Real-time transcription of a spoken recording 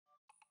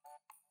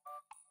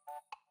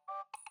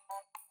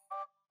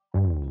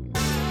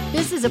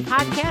This is a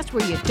podcast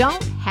where you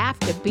don't have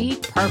to be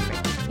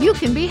perfect. You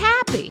can be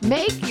happy.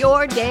 Make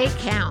your day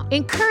count.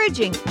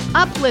 Encouraging,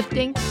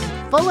 uplifting,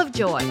 and full of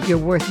joy. You're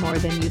worth more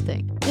than you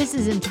think. This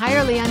is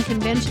Entirely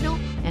Unconventional,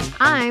 and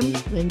I'm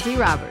Lindsay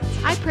Roberts.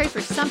 I pray for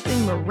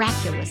something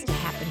miraculous to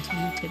happen to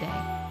you today.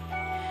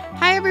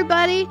 Hi,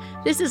 everybody.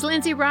 This is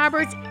Lindsay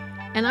Roberts,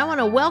 and I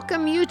want to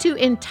welcome you to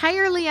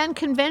Entirely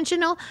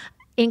Unconventional,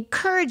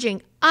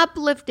 encouraging,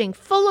 uplifting,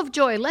 full of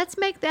joy. Let's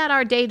make that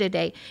our day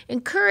today.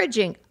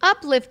 Encouraging,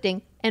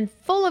 uplifting, and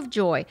full of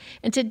joy.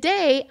 And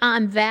today,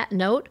 on that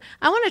note,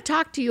 I want to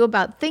talk to you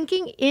about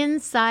thinking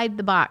inside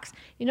the box.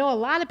 You know, a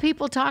lot of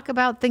people talk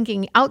about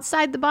thinking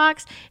outside the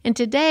box, and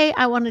today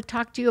I want to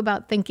talk to you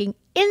about thinking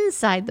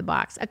inside the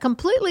box, a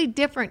completely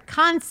different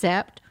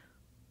concept,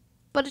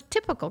 but a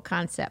typical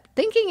concept.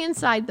 Thinking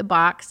inside the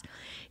box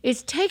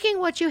is taking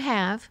what you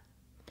have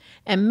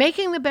and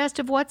making the best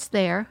of what's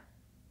there,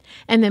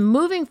 and then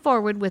moving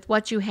forward with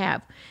what you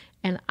have.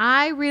 And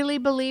I really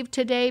believe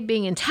today,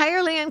 being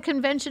entirely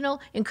unconventional,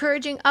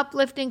 encouraging,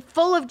 uplifting,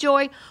 full of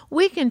joy,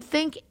 we can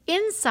think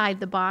inside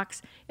the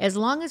box as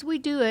long as we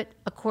do it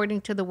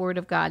according to the Word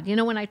of God. You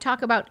know, when I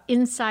talk about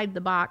inside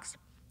the box,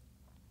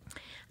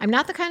 I'm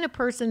not the kind of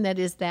person that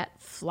is that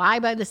fly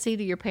by the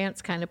seat of your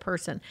pants kind of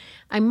person.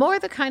 I'm more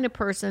the kind of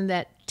person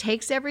that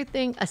takes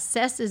everything,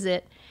 assesses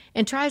it,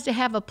 and tries to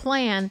have a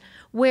plan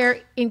where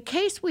in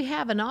case we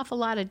have an awful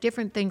lot of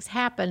different things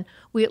happen,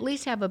 we at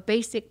least have a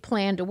basic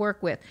plan to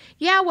work with.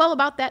 Yeah, well,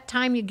 about that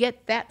time you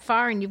get that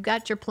far and you've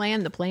got your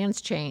plan, the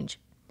plans change.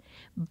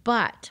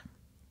 But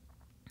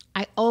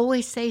I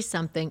always say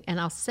something, and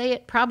I'll say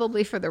it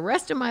probably for the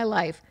rest of my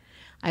life.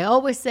 I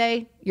always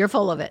say, you're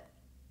full of it.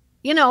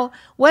 You know,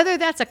 whether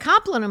that's a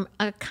compliment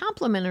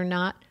or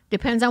not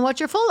depends on what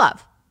you're full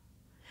of.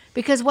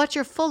 Because what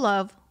you're full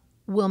of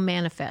will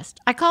manifest.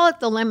 I call it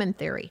the lemon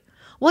theory.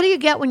 What do you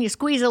get when you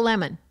squeeze a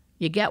lemon?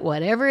 You get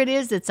whatever it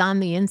is that's on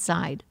the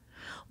inside.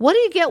 What do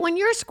you get when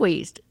you're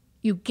squeezed?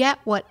 You get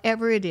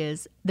whatever it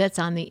is that's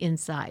on the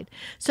inside.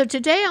 So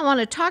today I want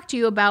to talk to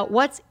you about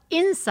what's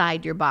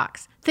inside your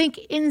box. Think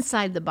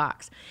inside the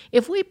box.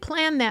 If we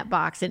plan that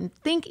box and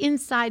think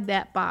inside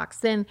that box,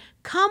 then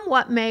come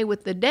what may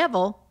with the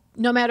devil,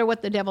 no matter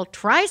what the devil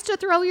tries to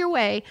throw your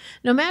way,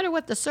 no matter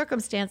what the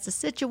circumstance, the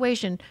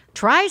situation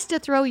tries to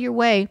throw your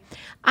way,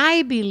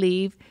 I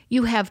believe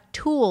you have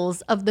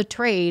tools of the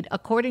trade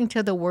according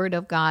to the Word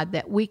of God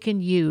that we can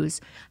use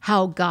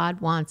how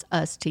God wants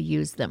us to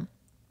use them.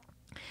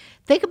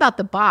 Think about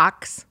the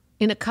box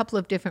in a couple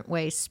of different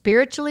ways.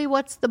 Spiritually,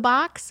 what's the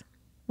box?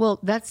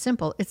 Well, that's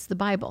simple. It's the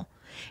Bible.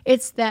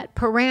 It's that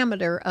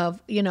parameter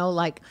of,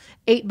 like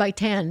 8 by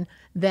 10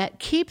 that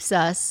keeps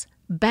us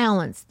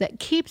balance, that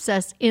keeps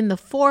us in the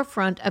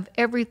forefront of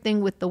everything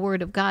with the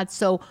Word of God.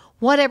 So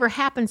whatever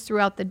happens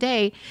throughout the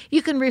day,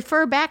 you can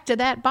refer back to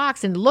that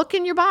box and look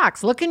in your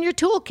box, look in your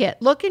toolkit,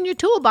 look in your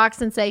toolbox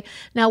and say,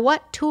 now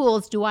what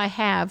tools do I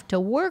have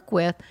to work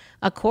with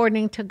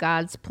according to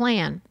God's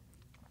plan?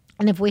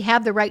 And if we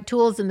have the right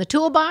tools in the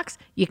toolbox,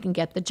 you can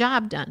get the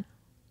job done.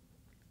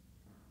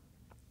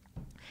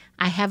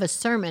 I have a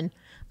sermon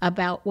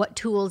about what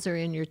tools are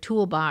in your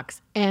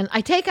toolbox, and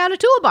I take out a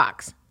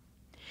toolbox.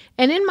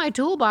 And in my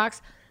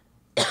toolbox,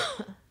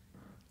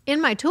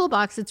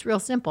 it's real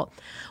simple.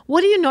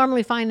 What do you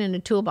normally find in a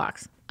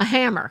toolbox? A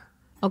hammer.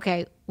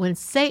 Okay, when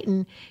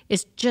Satan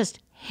is just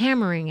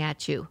hammering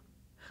at you,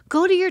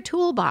 go to your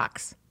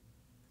toolbox.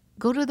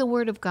 Go to the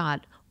Word of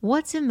God.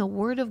 What's in the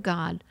Word of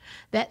God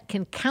that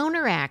can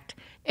counteract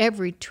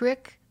every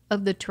trick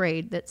of the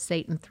trade that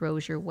Satan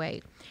throws your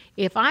way?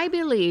 If I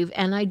believe,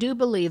 and I do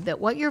believe, that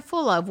what you're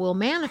full of will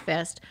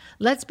manifest,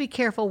 let's be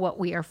careful what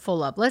we are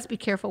full of. Let's be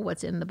careful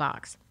what's in the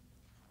box.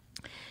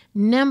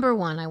 Number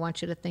one, I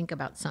want you to think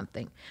about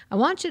something. I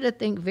want you to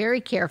think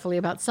very carefully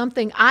about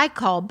something I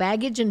call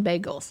baggage and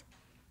bagels.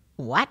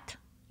 What?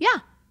 Yeah,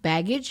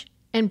 baggage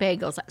and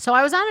bagels. So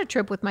I was on a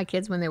trip with my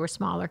kids when they were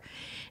smaller,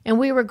 and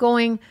we were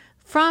going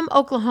from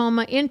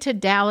Oklahoma into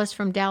Dallas,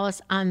 from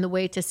Dallas on the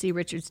way to see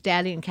Richard's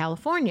daddy in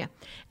California.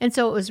 And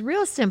so it was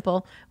real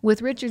simple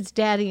with Richard's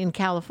daddy in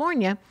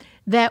California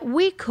that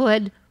we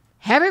could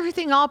have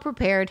everything all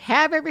prepared,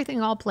 have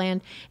everything all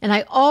planned. And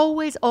I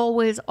always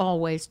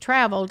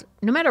traveled,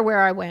 no matter where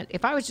I went.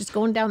 If I was just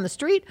going down the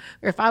street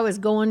or if I was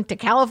going to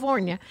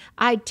California,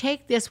 I'd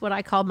take this, what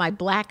I call my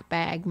black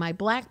bag. My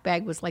black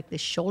bag was like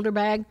this shoulder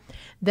bag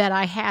that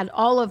I had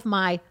all of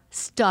my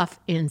stuff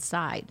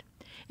inside.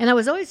 And I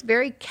was always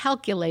very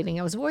calculating.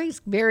 I was always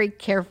very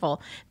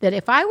careful that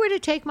if I were to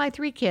take my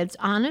 3 kids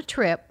on a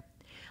trip,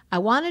 I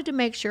wanted to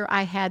make sure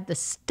I had the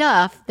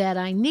stuff that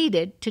I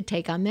needed to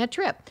take on that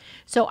trip.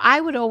 So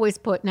I would always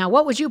put, now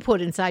what would you put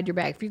inside your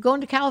bag? If you're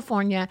going to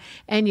California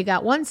and you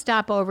got one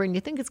stopover and you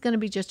think it's going to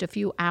be just a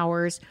few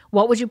hours,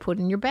 what would you put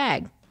in your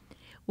bag?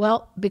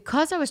 Well,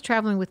 because I was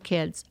traveling with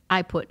kids,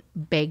 I put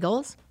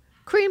bagels,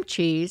 cream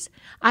cheese,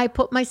 I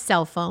put my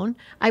cell phone,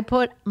 I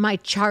put my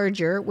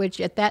charger, which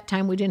at that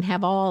time we didn't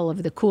have all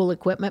of the cool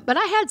equipment, but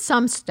I had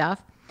some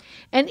stuff.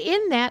 And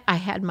in that, I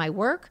had my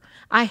work,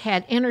 I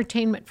had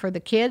entertainment for the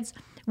kids.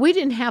 We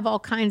didn't have all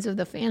kinds of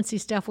the fancy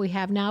stuff we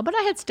have now, but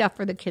I had stuff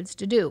for the kids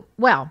to do.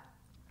 Well,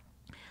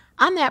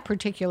 on that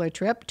particular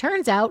trip,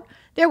 turns out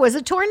there was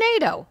a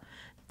tornado.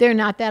 They're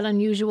not that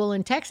unusual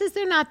in Texas.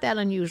 They're not that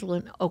unusual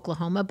in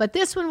Oklahoma, but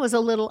this one was a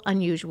little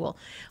unusual.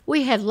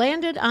 We had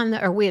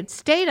we had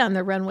stayed on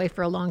the runway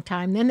for a long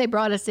time. Then they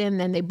brought us in,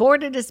 then they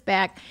boarded us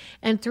back.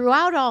 And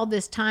throughout all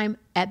this time,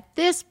 at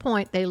this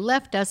point, they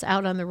left us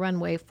out on the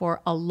runway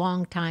for a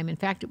long time. In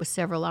fact, it was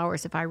several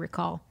hours, if I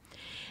recall.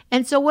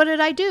 And so what did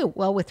I do?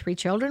 Well, with 3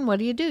 children, what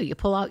do? You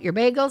pull out your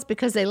bagels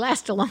because they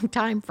last a long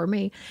time for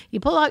me. You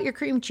pull out your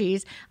cream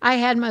cheese. I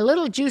had my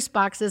little juice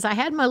boxes. I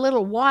had my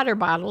little water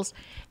bottles.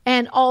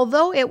 And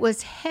although it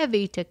was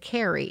heavy to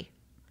carry,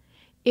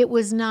 it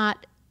was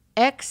not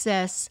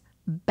excess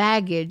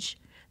baggage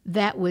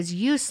that was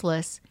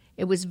useless.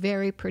 It was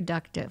very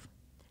productive.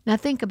 Now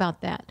think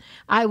about that.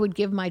 I would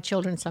give my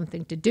children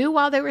something to do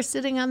while they were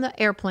sitting on the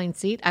airplane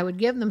seat. I would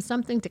give them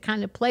something to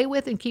kind of play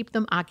with and keep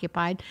them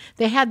occupied.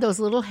 They had those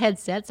little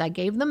headsets. I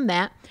gave them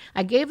that.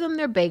 I gave them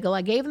their bagel.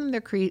 I gave them their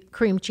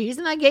cream cheese,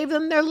 and I gave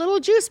them their little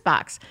juice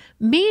box.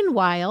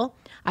 Meanwhile,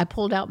 I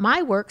pulled out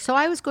my work, so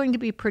I was going to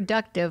be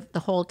productive the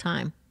whole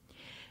time.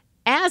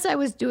 As I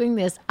was doing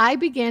this, I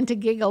began to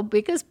giggle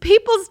because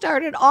people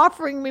started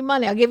offering me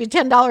money. I'll give you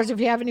 $10 if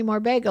you have any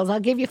more bagels. I'll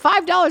give you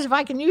 $5 if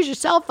I can use your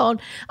cell phone.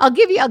 I'll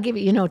give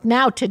you,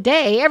 now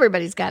today,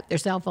 everybody's got their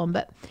cell phone.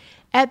 But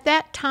at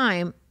that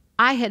time,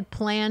 I had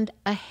planned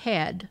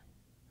ahead,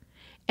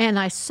 and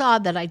I saw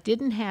that I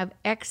didn't have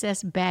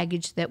excess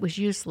baggage that was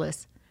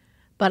useless,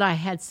 but I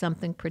had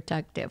something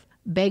productive.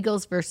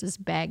 Bagels versus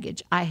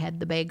baggage. I had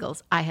the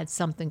bagels. I had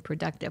something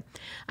productive.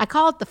 I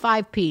call it the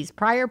 5 Ps.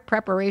 Prior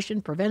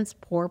preparation prevents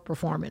poor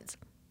performance.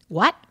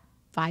 What?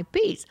 5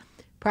 Ps.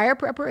 Prior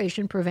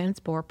preparation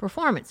prevents poor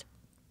performance.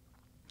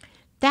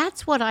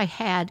 That's what I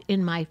had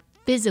in my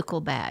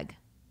physical bag.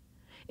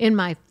 In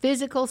my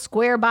physical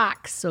square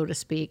box, so to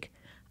speak.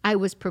 I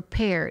was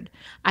prepared.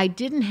 I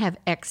didn't have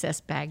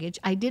excess baggage.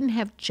 I didn't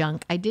have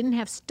junk. I didn't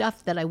have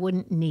stuff that I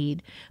wouldn't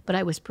need, but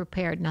I was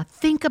prepared. Now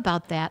think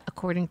about that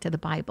according to the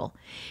Bible.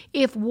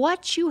 If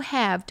what you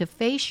have to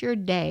face your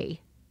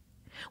day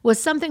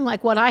was something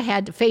like what I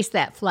had to face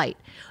that flight,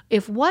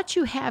 if what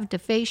you have to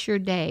face your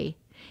day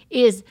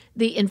is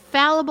the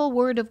infallible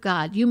Word of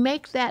God, you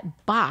make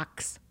that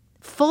box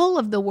full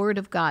of the Word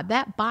of God.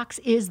 That box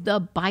is the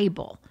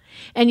Bible.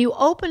 And you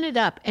open it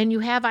up and you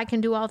have, I can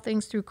do all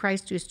things through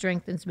Christ who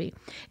strengthens me.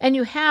 And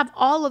you have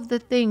all of the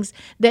things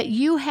that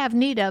you have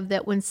need of,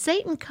 that when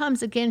Satan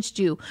comes against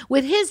you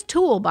with his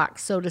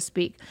toolbox, so to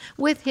speak,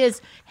 with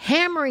his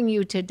hammering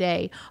you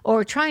today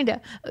or trying to,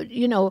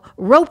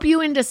 rope you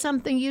into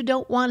something you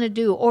don't want to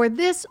do or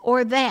this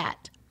or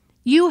that,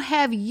 you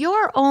have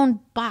your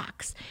own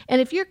box. And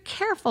if you're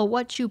careful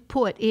what you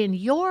put in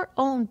your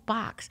own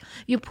box,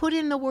 you put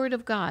in the Word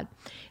of God.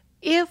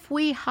 If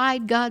we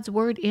hide God's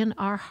word in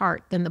our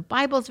heart, then the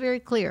Bible's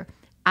very clear.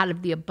 Out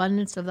of the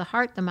abundance of the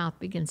heart, the mouth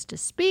begins to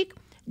speak.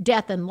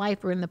 Death and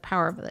life are in the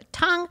power of the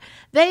tongue.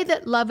 They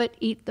that love it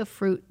eat the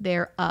fruit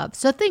thereof.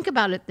 So think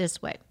about it this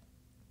way.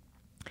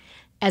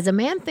 As a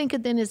man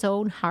thinketh in his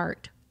own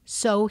heart,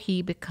 so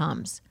he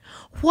becomes.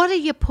 What are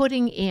you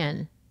putting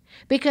in?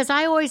 Because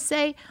I always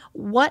say,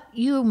 what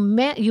you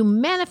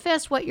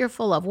manifest what you're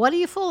full of. What are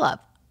you full of?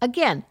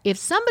 Again, if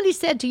somebody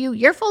said to you,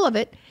 you're full of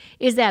it,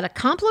 is that a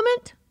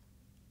compliment?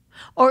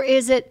 Or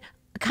is it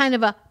kind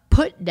of a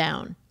put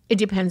down? It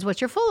depends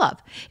what you're full of.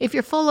 If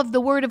you're full of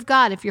the Word of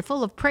God, if you're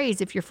full of praise,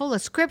 if you're full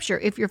of Scripture,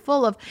 if you're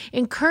full of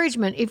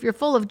encouragement, if you're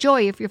full of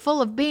joy, if you're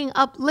full of being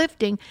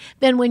uplifting,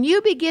 then when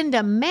you begin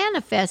to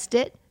manifest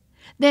it,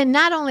 then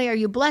not only are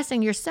you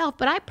blessing yourself,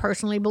 but I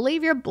personally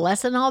believe you're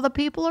blessing all the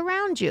people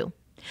around you.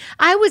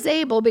 I was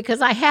able, because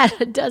I had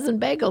a dozen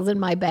bagels in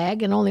my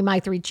bag and only my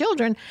 3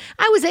 children,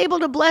 I was able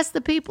to bless the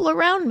people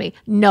around me.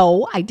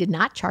 No, I did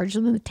not charge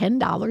them the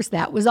 $10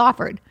 that was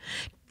offered.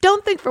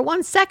 Don't think for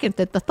one second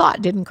that the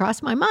thought didn't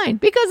cross my mind,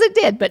 because it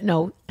did. But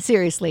no,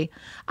 seriously,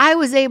 I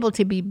was able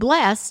to be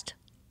blessed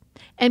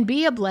and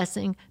be a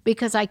blessing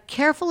because I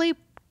carefully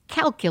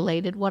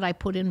calculated what I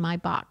put in my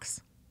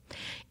box.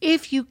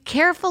 If you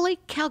carefully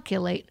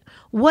calculate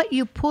what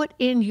you put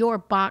in your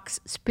box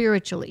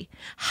spiritually,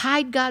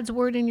 hide God's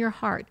word in your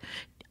heart.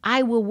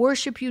 I will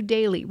worship you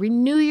daily.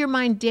 Renew your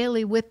mind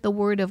daily with the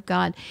word of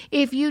God.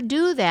 If you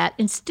do that,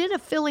 instead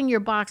of filling your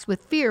box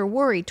with fear,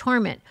 worry,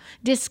 torment,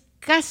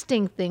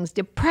 disgusting things,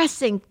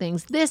 depressing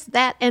things, this,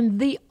 that, and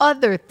the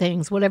other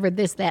things, whatever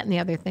this, that, and the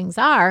other things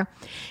are,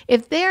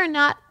 if they're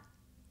not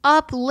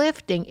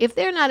uplifting, if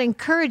they're not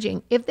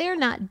encouraging, if they're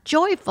not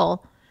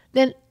joyful,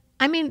 then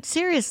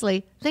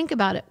seriously, think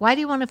about it. Why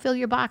do you want to fill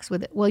your box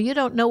with it? Well, you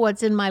don't know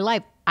what's in my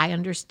life. I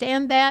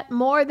understand that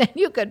more than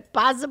you could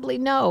possibly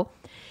know.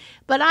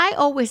 But I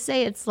always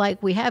say it's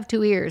like we have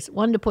 2 ears,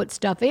 one to put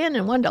stuff in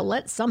and one to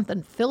let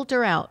something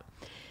filter out.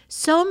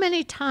 So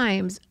many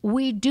times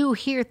we do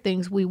hear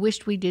things we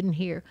wished we didn't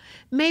hear.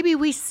 Maybe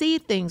we see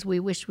things we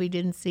wish we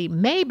didn't see.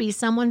 Maybe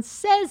someone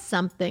says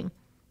something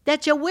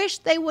that you wish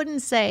they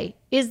wouldn't say.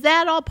 Is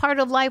that all part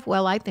of life?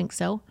 Well, I think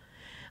so.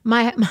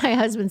 My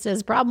husband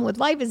says, problem with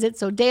life is it's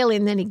so daily,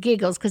 and then he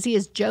giggles because he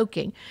is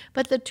joking.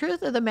 But the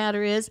truth of the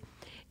matter is,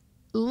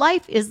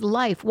 life is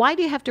life. Why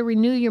do you have to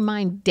renew your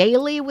mind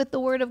daily with the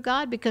Word of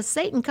God? Because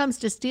Satan comes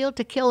to steal,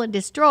 to kill, and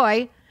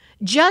destroy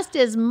just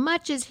as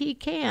much as he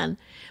can.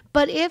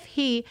 But if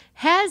he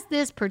has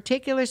this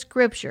particular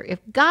scripture, if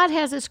God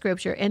has a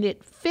scripture and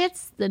it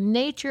fits the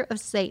nature of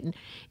Satan,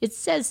 it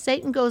says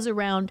Satan goes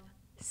around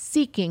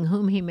seeking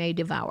whom he may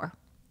devour.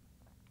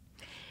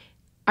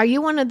 Are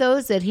you one of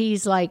those that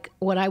he's like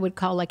what I would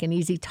call like an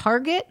easy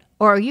target?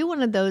 Or are you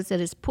one of those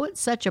that has put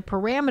such a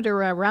parameter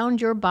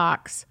around your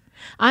box?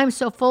 I'm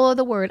so full of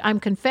the Word. I'm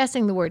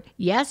confessing the Word.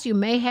 Yes, you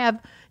may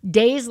have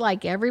days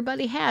like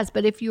everybody has,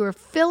 but if you are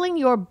filling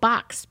your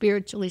box,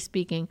 spiritually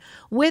speaking,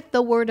 with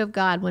the Word of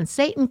God, when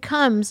Satan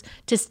comes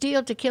to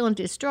steal, to kill, and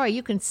destroy,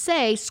 you can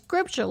say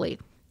scripturally,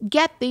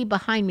 get thee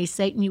behind me,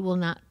 Satan, you will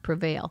not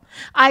prevail.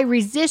 I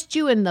resist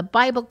you, and the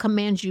Bible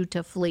commands you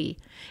to flee.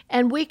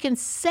 And we can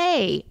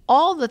say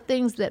all the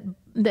things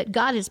that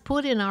God has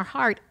put in our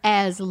heart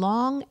as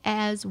long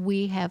as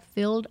we have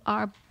filled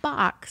our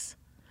box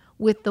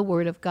with the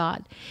Word of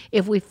God.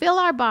 If we fill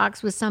our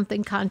box with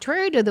something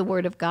contrary to the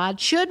Word of God,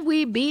 should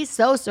we be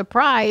so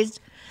surprised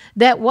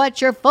that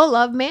what you're full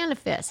of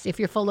manifests? If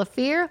you're full of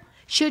fear,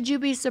 should you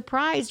be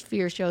surprised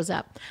fear shows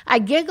up? I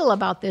giggle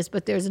about this,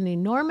 but there's an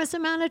enormous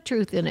amount of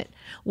truth in it.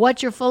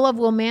 What you're full of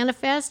will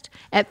manifest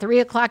at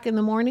 3 o'clock in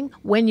the morning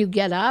when you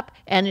get up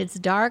and it's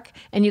dark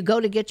and you go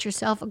to get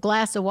yourself a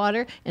glass of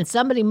water and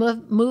somebody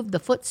moved the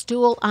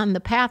footstool on the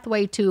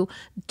pathway to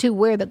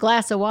where the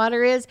glass of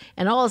water is,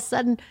 and all of a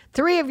sudden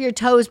 3 of your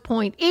toes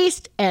point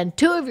east and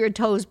 2 of your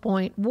toes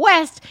point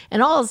west,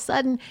 and all of a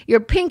sudden your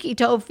pinky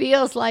toe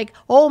feels like,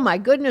 oh my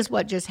goodness,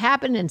 what just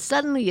happened? And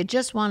suddenly you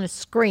just want to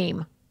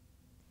scream.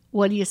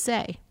 What do you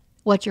say?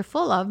 What you're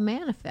full of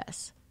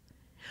manifests.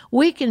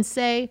 We can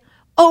say,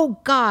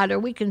 oh God, or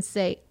we can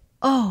say,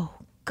 oh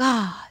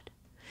God.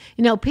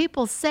 You know,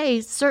 people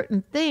say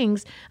certain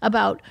things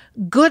about,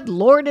 good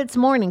Lord, it's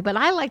morning, but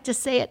I like to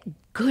say it,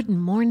 good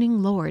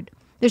morning, Lord.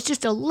 There's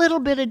just a little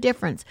bit of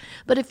difference.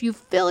 But if you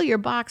fill your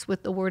box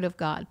with the Word of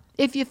God,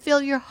 if you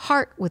fill your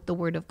heart with the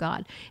Word of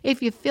God,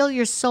 if you fill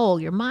your soul,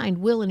 your mind,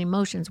 will, and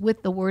emotions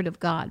with the Word of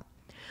God,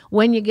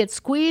 when you get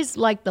squeezed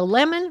like the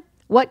lemon,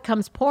 what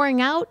comes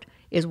pouring out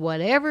is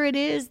whatever it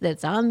is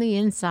that's on the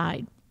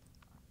inside.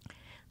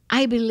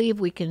 I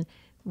believe we can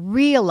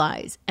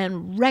realize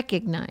and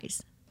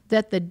recognize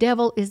that the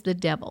devil is the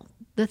devil.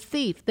 The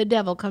thief, the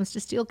devil, comes to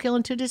steal, kill,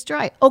 and to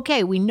destroy.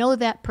 Okay, we know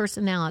that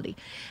personality.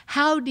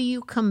 How do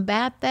you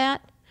combat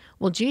that?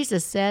 Well,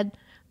 Jesus said,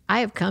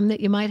 I have come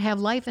that you might have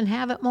life and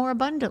have it more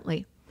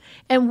abundantly.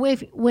 And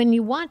when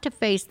you want to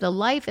face the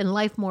life and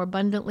life more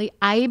abundantly,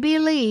 I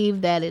believe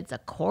that it's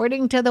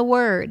according to the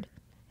Word.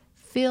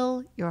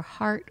 Fill your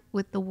heart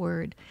with the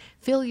Word.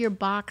 Fill your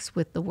box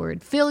with the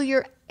Word. Fill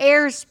your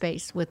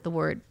airspace with the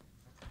Word.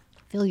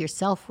 Fill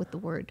yourself with the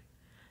Word.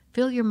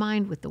 Fill your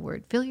mind with the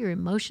Word. Fill your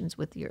emotions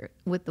with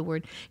the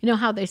Word. You know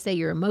how they say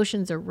your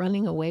emotions are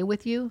running away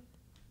with you?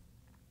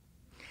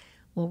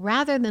 Well,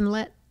 rather than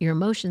let your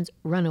emotions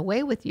run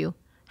away with you,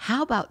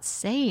 how about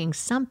saying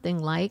something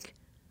like,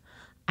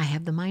 I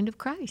have the mind of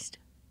Christ.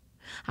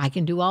 I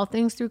can do all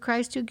things through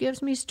Christ who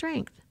gives me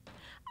strength.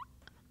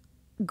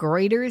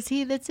 Greater is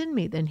he that's in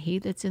me than he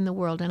that's in the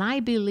world. And I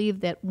believe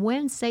that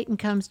when Satan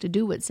comes to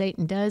do what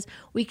Satan does,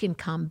 we can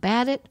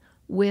combat it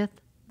with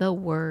the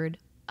Word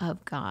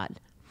of God.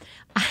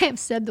 I have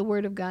said the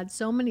Word of God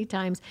so many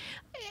times.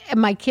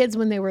 My kids,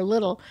 when they were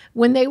little,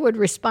 when they would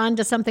respond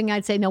to something,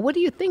 I'd say, now, what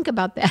do you think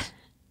about that?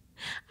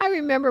 I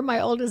remember my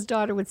oldest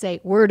daughter would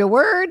say, word a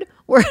word,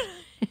 word.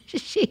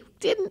 She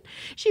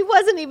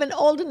wasn't even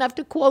old enough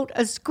to quote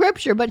a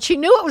scripture, but she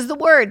knew it was the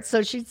word.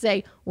 So she'd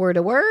say, word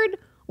a word.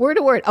 Word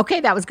a word.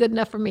 Okay, that was good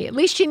enough for me. At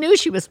least she knew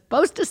she was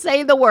supposed to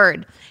say the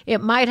word. It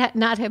might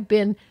not have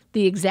been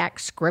the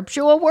exact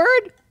scriptural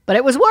word, but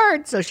it was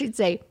word. So she'd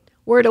say,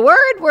 word a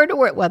word, word a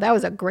word. Well, that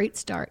was a great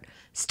start.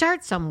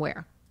 Start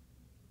somewhere.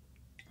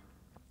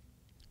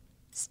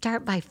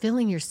 Start by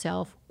filling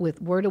yourself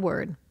with word a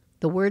word.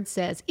 The Word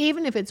says,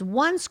 even if it's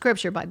one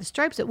scripture, by the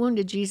stripes that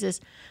wounded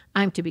Jesus,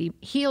 I'm to be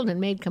healed and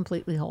made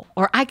completely whole.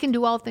 Or I can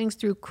do all things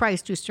through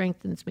Christ who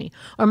strengthens me.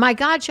 Or my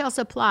God shall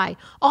supply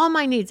all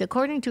my needs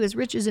according to his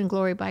riches and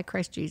glory by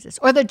Christ Jesus.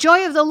 Or the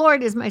joy of the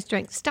Lord is my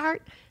strength.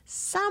 Start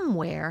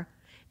somewhere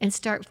and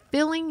start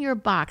filling your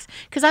box.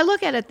 Because I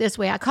look at it this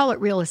way, I call it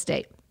real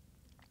estate.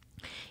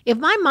 If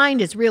my mind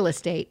is real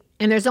estate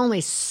and there's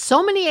only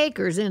so many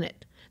acres in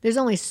it, there's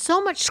only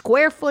so much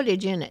square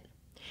footage in it,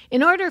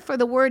 in order for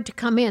the Word to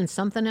come in,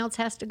 something else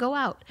has to go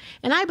out.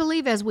 And I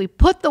believe as we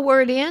put the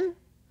Word in,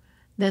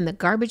 then the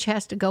garbage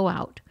has to go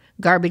out.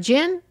 Garbage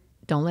in,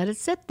 don't let it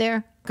sit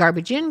there.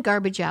 Garbage in,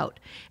 garbage out.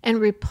 And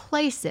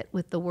replace it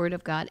with the Word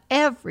of God.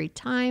 Every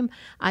time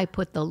I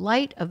put the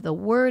light of the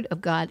Word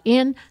of God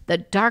in, the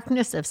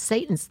darkness of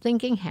Satan's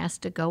thinking has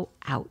to go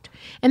out.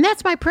 And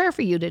that's my prayer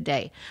for you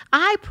today.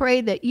 I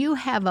pray that you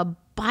have a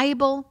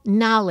Bible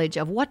knowledge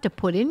of what to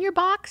put in your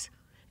box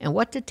and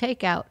what to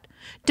take out.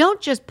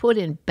 Don't just put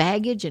in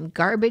baggage and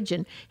garbage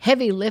and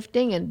heavy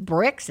lifting and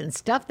bricks and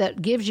stuff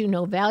that gives you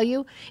no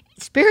value.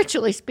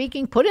 Spiritually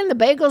speaking, put in the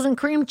bagels and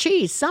cream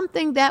cheese,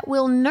 something that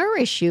will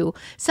nourish you,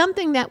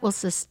 something that will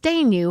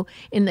sustain you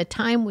in the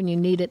time when you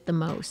need it the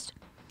most.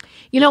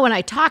 You know, when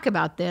I talk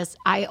about this,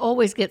 I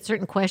always get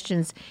certain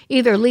questions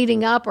either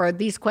leading up or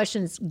these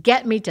questions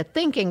get me to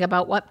thinking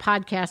about what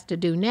podcast to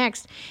do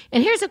next.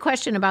 And here's a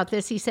question about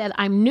this. He said,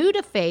 I'm new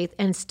to faith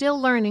and still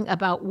learning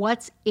about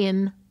what's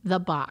in the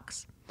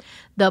box.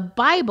 The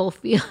Bible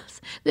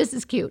feels, this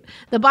is cute,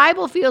 the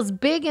Bible feels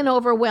big and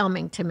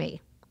overwhelming to me.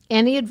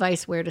 Any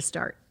advice where to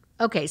start?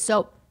 Okay,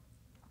 so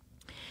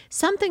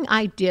something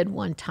I did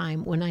one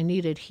time when I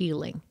needed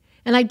healing.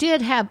 And I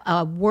did have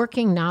a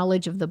working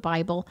knowledge of the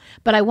Bible,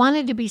 but I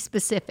wanted to be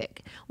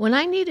specific. When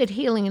I needed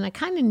healing, and I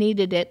kind of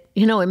needed it,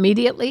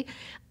 immediately,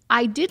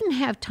 I didn't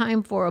have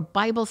time for a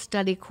Bible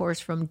study course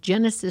from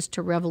Genesis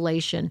to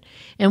Revelation.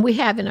 And we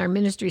have in our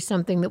ministry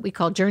something that we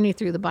call Journey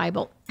Through the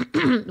Bible,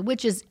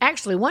 which is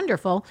actually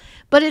wonderful.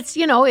 But it's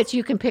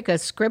you can pick a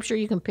scripture,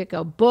 you can pick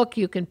a book,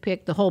 you can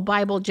pick the whole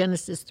Bible,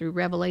 Genesis through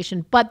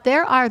Revelation. But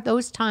there are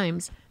those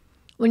times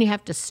when you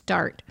have to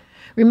start.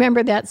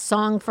 Remember that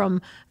song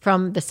from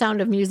The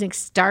Sound of Music,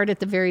 start at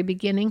the very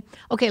beginning?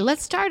 Okay,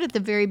 let's start at the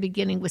very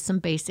beginning with some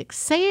basics.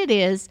 Say it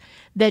is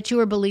that you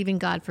are believing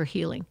God for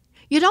healing.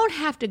 You don't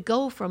have to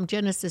go from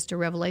Genesis to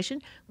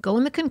Revelation. Go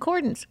in the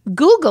concordance.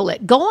 Google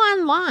it. Go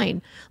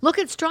online. Look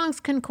at Strong's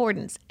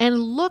Concordance and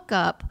look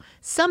up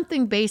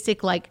something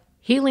basic like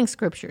healing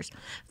scriptures.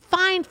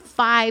 Find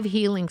 5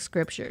 healing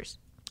scriptures.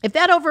 If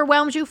that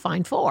overwhelms you,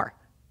 find 4.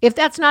 If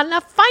that's not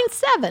enough, find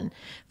 7.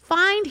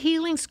 Find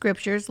healing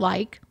scriptures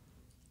like,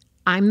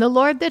 I'm the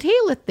Lord that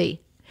healeth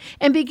thee,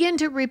 and begin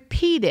to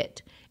repeat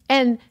it.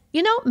 And,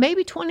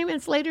 maybe 20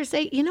 minutes later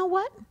say, you know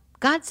what?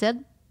 God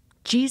said,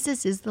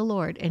 Jesus is the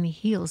Lord, and he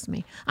heals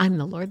me. I'm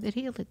the Lord that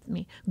healeth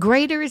me.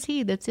 Greater is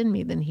he that's in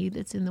me than he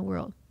that's in the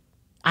world.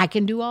 I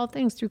can do all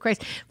things through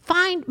Christ.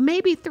 Find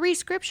maybe 3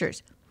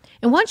 scriptures.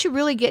 And once you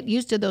really get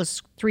used to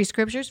those 3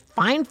 scriptures,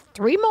 find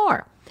 3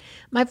 more.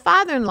 My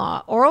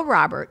father-in-law, Oral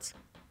Roberts,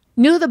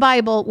 knew the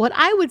Bible, what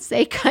I would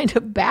say kind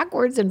of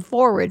backwards and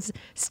forwards,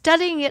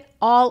 studying it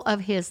all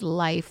of his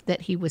life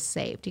that he was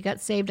saved. He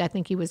got saved, I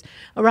think he was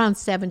around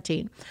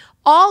 17.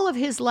 All of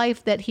his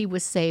life that he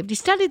was saved, he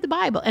studied the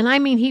Bible. And I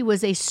mean, he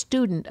was a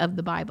student of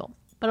the Bible.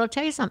 But I'll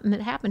tell you something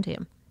that happened to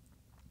him.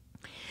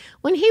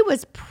 When he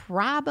was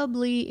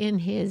probably in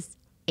his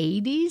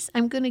 80s,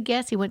 I'm going to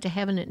guess, he went to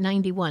heaven at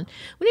 91.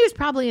 When he was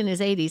probably in his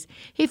 80s,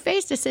 he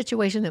faced a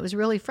situation that was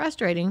really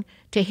frustrating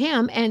to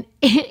him and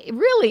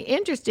really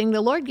interesting.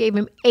 The Lord gave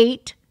him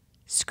 8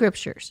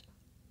 scriptures.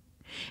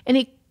 And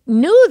he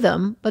knew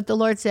them, but the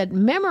Lord said,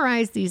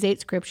 memorize these 8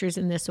 scriptures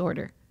in this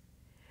order.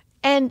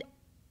 And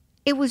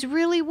it was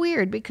really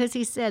weird because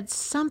he said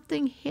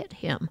something hit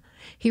him.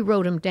 He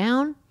wrote them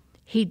down.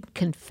 He'd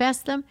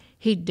confess them.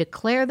 He'd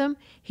declare them.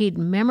 He'd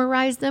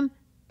memorize them.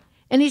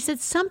 And he said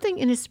something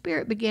in his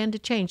spirit began to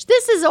change.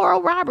 This is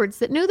Oral Roberts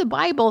that knew the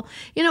Bible,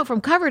 from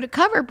cover to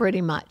cover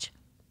pretty much.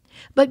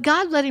 But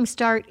God let him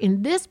start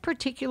in this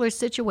particular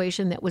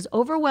situation that was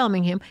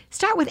overwhelming him,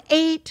 start with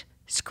 8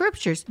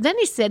 scriptures. Then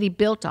he said he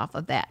built off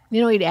of that.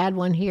 He'd add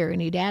one here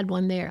and he'd add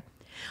one there.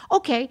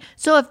 Okay,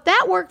 so if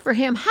that worked for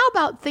him, how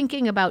about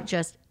thinking about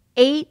just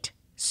 8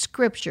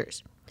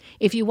 scriptures?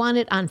 If you want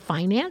it on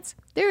finance,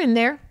 they're in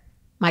there.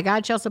 My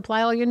God shall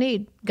supply all your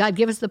need. God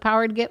give us the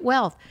power to get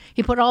wealth.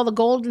 He put all the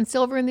gold and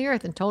silver in the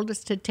earth and told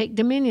us to take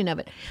dominion of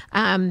it.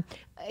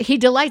 He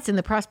delights in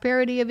the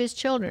prosperity of his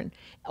children.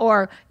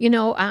 Or,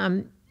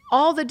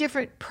 all the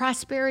different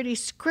prosperity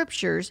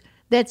scriptures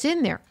that's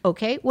in there.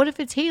 Okay, what if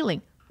it's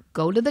healing?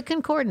 Go to the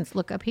concordance,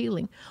 look up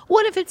healing.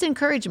 What if it's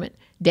encouragement?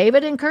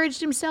 David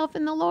encouraged himself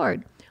in the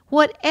Lord.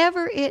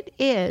 Whatever it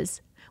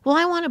is, well,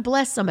 I want to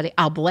bless somebody.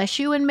 I'll bless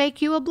you and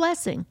make you a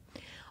blessing.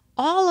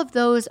 All of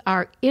those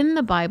are in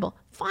the Bible.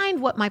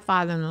 Find what my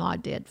father-in-law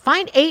did.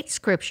 Find 8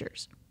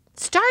 scriptures.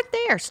 Start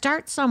there.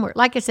 Start somewhere.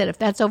 Like I said, if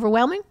that's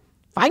overwhelming,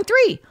 find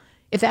 3.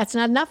 If that's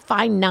not enough,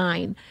 find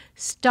 9.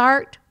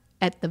 Start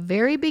at the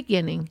very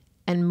beginning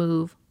and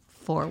move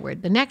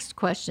forward. The next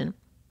question.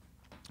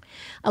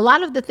 A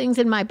lot of the things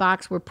in my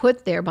box were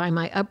put there by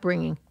my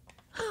upbringing.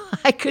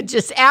 I could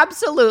just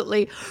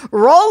absolutely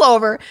roll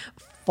over,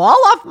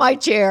 fall off my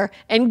chair,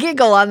 and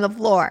giggle on the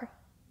floor.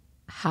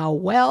 How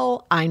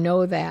well I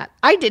know that.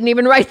 I didn't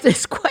even write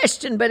this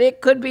question, but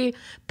it could be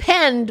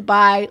penned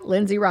by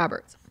Lindsay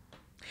Roberts.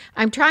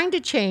 I'm trying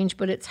to change,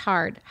 but it's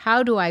hard.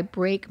 How do I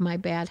break my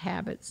bad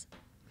habits?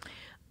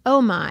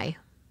 Oh my.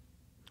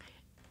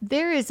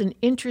 There is an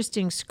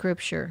interesting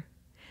scripture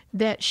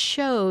that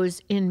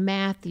shows in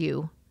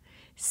Matthew,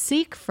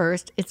 seek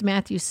first, it's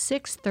Matthew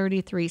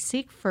 6:33,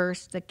 seek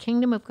first the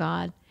kingdom of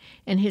God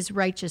and his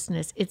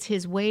righteousness. It's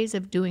his ways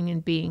of doing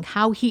and being,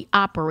 how he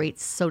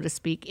operates, so to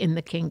speak, in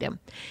the kingdom.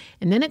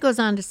 And then it goes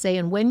on to say,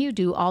 and when you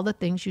do, all the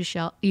things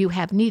you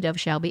have need of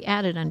shall be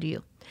added unto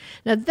you.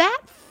 Now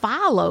that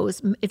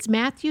follows, it's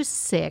Matthew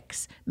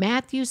 6,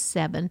 Matthew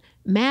 7,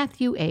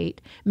 Matthew 8,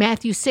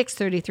 Matthew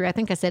 6:33. I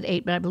think I said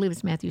 8, but I believe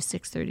it's Matthew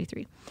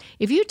 6:33.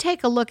 If you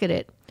take a look at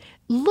it,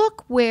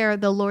 look where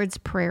the Lord's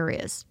Prayer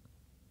is.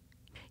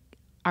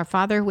 Our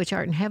Father, which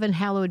art in heaven,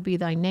 hallowed be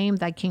thy name.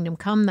 Thy kingdom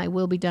come, thy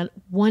will be done.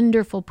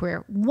 Wonderful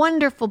prayer.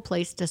 Wonderful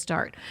place to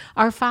start.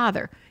 Our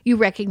Father, you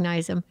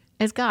recognize him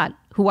as God,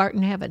 who art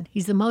in heaven.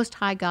 He's the most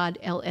high God,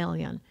 El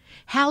Elyon.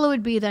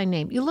 Hallowed be thy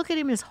name. You look at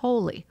him as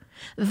holy.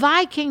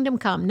 Thy kingdom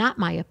come, not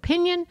my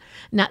opinion,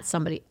 not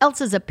somebody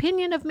else's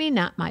opinion of me,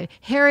 not my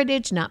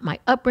heritage, not my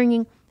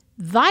upbringing.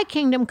 Thy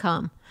kingdom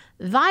come.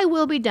 Thy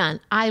will be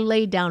done. I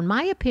lay down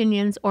my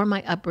opinions or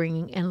my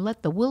upbringing and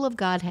let the will of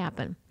God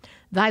happen.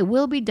 Thy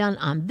will be done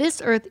on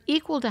this earth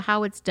equal to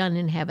how it's done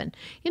in heaven.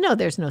 You know,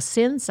 there's no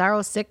sin,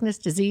 sorrow, sickness,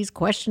 disease,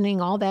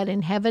 questioning, all that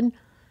in heaven.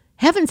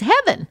 Heaven's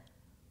heaven.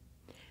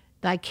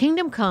 Thy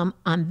kingdom come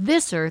on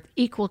this earth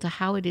equal to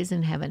how it is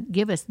in heaven.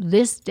 Give us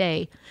this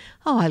day.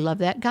 Oh, I love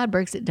that. God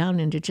breaks it down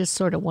into just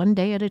sort of one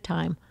day at a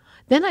time.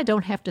 Then I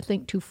don't have to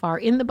think too far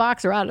in the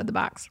box or out of the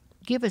box.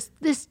 Give us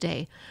this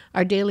day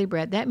our daily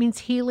bread. That means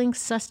healing,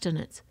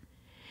 sustenance.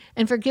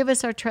 And forgive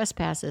us our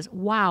trespasses.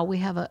 Wow, we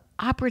have an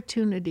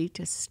opportunity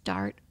to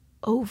start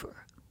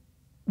over.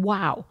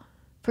 Wow.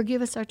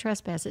 Forgive us our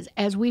trespasses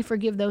as we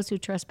forgive those who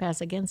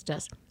trespass against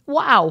us.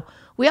 Wow.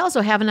 We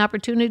also have an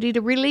opportunity to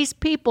release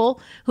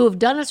people who have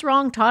done us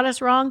wrong, taught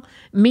us wrong,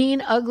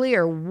 mean, ugly,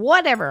 or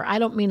whatever. I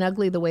don't mean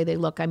ugly the way they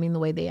look. I mean the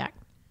way they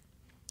act.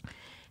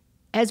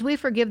 As we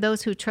forgive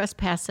those who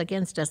trespass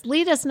against us,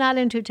 lead us not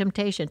into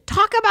temptation.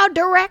 Talk about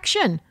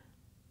direction.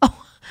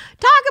 Oh,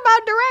 talk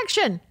about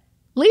direction.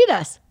 Lead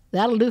us.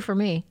 That'll do for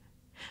me.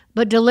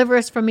 But deliver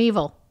us from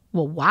evil.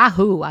 Well,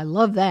 wahoo, I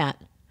love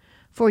that.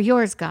 For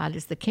yours, God,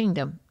 is the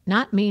kingdom.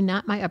 Not me,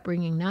 not my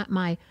upbringing, not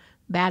my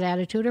bad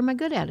attitude or my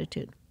good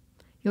attitude.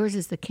 Yours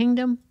is the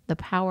kingdom, the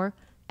power,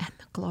 and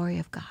the glory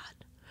of God.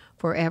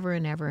 Forever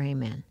and ever,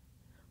 amen.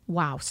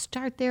 Wow,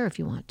 start there if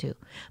you want to.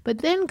 But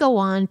then go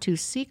on to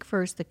seek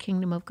first the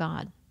kingdom of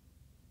God.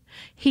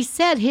 He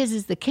said his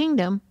is the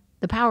kingdom,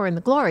 the power, and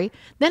the glory.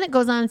 Then it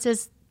goes on and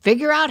says,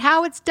 figure out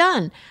how it's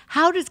done.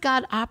 How does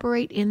God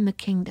operate in the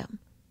kingdom?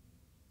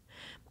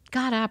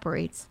 God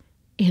operates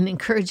in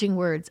encouraging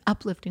words,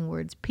 uplifting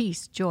words,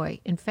 peace, joy.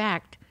 In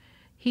fact,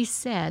 he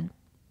said,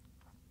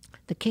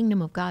 the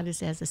kingdom of God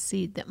is as a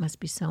seed that must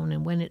be sown,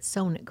 and when it's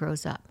sown, it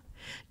grows up.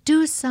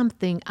 Do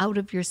something out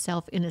of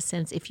yourself, in a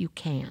sense, if you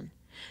can.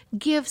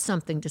 Give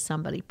something to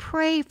somebody.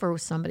 Pray for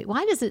somebody.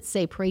 Why does it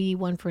say, pray ye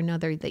one for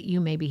another that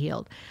you may be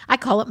healed? I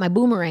call it my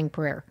boomerang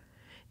prayer.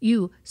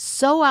 You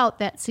sow out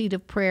that seed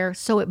of prayer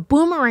so it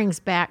boomerangs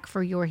back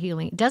for your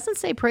healing. It doesn't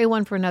say pray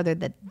one for another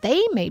that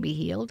they may be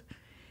healed.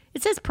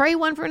 It says pray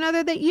one for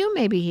another that you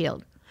may be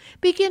healed.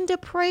 Begin to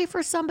pray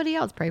for somebody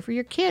else. Pray for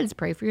your kids.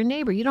 Pray for your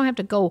neighbor. You don't have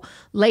to go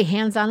lay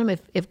hands on them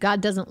if God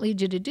doesn't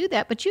lead you to do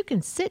that, but you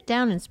can sit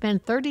down and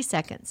spend 30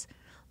 seconds.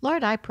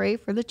 Lord, I pray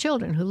for the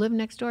children who live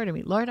next door to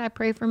me. Lord, I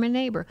pray for my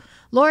neighbor.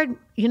 Lord,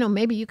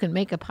 maybe you can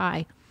make a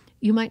pie.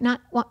 You might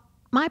not want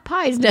my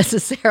pies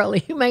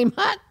necessarily. You may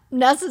not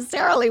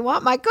necessarily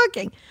want my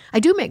cooking. I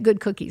do make good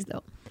cookies,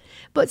 though.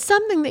 But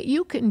something that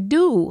you can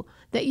do,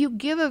 that you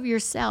give of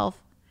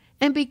yourself,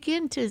 and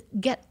begin to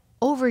get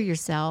over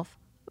yourself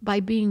by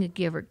being a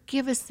giver.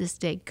 Give us this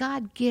day.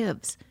 God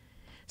gives.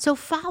 So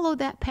follow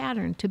that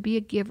pattern to be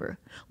a giver.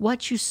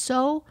 What you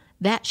sow,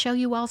 that shall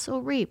you also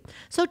reap.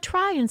 So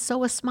try and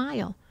sow a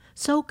smile.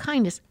 Sow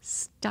kindness.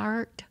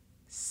 Start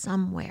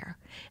somewhere.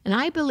 And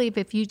I believe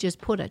if you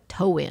just put a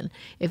toe in,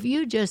 if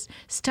you just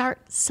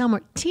start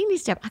somewhere, teeny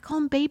step, I call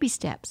them baby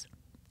steps.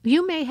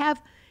 You may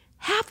have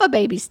half a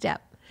baby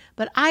step,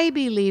 but I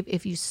believe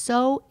if you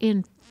sow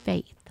in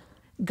faith,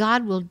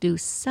 God will do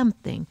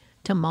something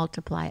to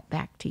multiply it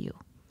back to you.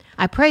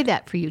 I pray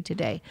that for you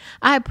today.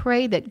 I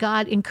pray that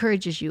God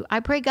encourages you. I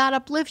pray God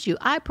uplifts you.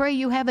 I pray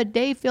you have a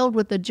day filled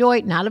with the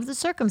joy, not of the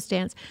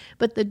circumstance,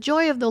 but the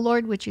joy of the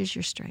Lord, which is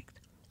your strength.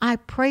 I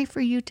pray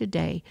for you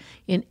today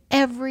in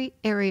every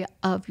area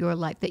of your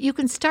life that you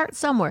can start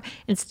somewhere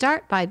and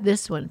start by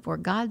this one. For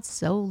God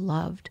so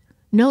loved.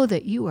 Know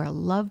that you are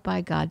loved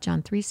by God.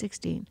 John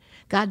 3:16.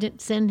 God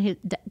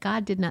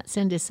did not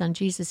send his son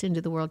Jesus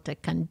into the world to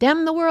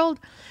condemn the world,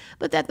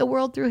 but that the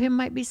world through him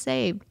might be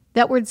saved.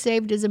 That word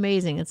saved is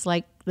amazing. It's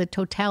like the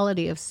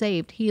totality of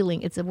saved,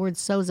 healing. It's the word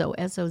sozo,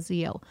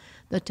 S-O-Z-O,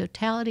 the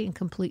totality and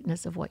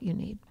completeness of what you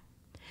need.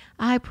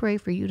 I pray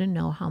for you to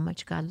know how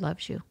much God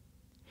loves you.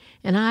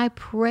 And I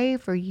pray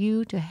for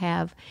you to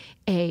have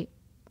a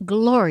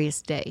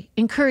glorious day,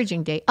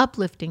 encouraging day,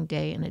 uplifting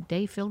day, and a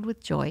day filled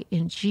with joy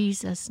in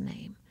Jesus'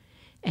 name.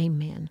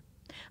 Amen.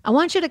 I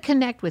want you to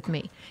connect with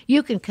me.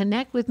 You can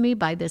connect with me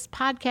by this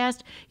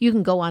podcast. You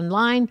can go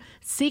online,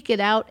 seek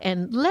it out,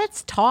 and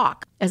let's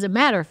talk. As a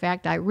matter of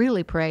fact, I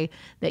really pray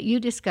that you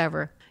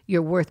discover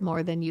you're worth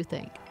more than you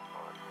think.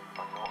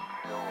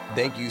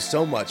 Thank you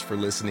so much for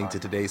listening to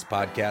today's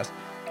podcast.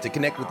 To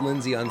connect with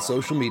Lindsay on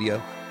social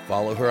media,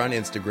 follow her on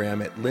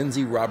Instagram at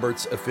Lindsay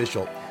Roberts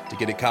Official. To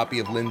get a copy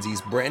of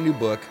Lindsay's brand new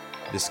book,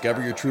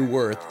 Discover Your True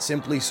Worth,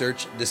 simply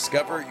search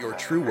Discover Your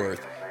True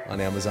Worth on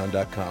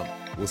Amazon.com.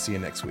 We'll see you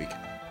next week.